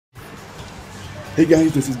Hey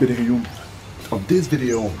guys, this is Ryu. On this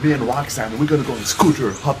video, me and Roxanne, we're gonna go on a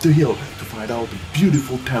scooter up the hill to find out a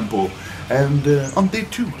beautiful temple. And on day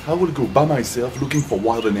 2, I will go by myself looking for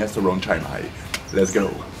wilderness around Chiang Mai. Let's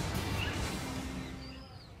go.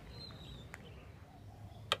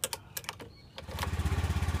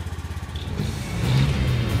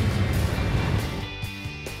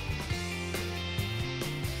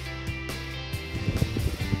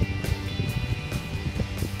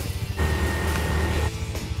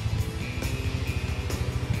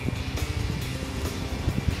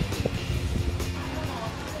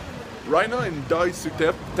 Right now in Dai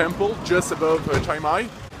Sutep temple, just above Chiang Mai.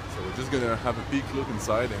 So we're just gonna have a big look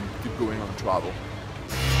inside and keep going on travel.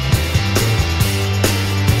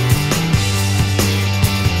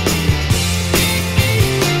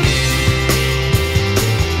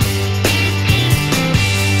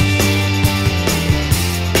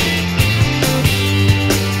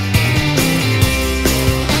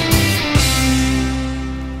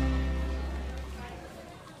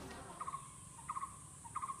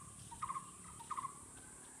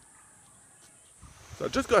 So I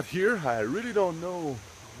just got here. I really don't know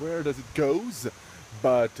where does it goes,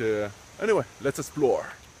 but anyway, let's explore.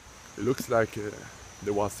 It looks like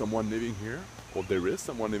there was someone living here, or there is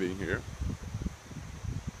someone living here.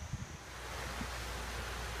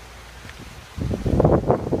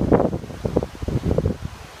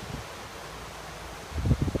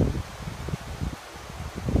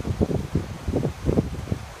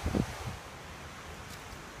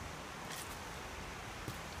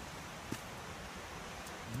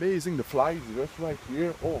 Amazing, the flies just right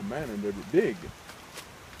here. Oh man, and they're big.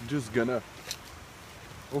 I'm just gonna...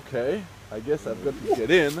 Okay, I guess I've got to get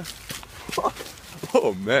in.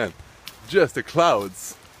 Oh man, just the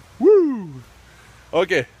clouds. Woo!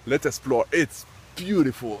 Okay, let's explore. It's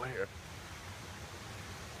beautiful here.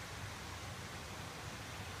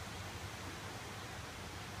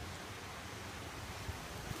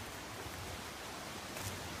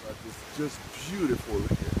 But it's just beautiful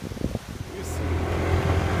here. You see?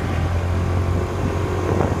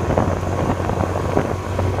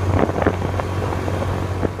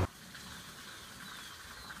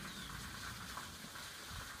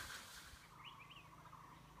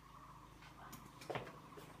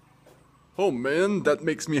 Oh man, that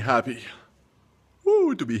makes me happy.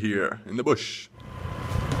 Woo, to be here in the bush.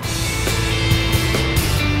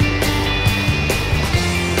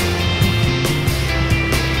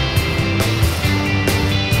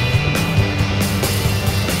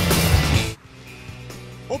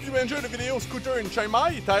 Hope you enjoyed the video Scooter in Chiang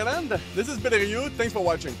Mai, Thailand. This is Ryu. Thanks for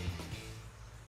watching.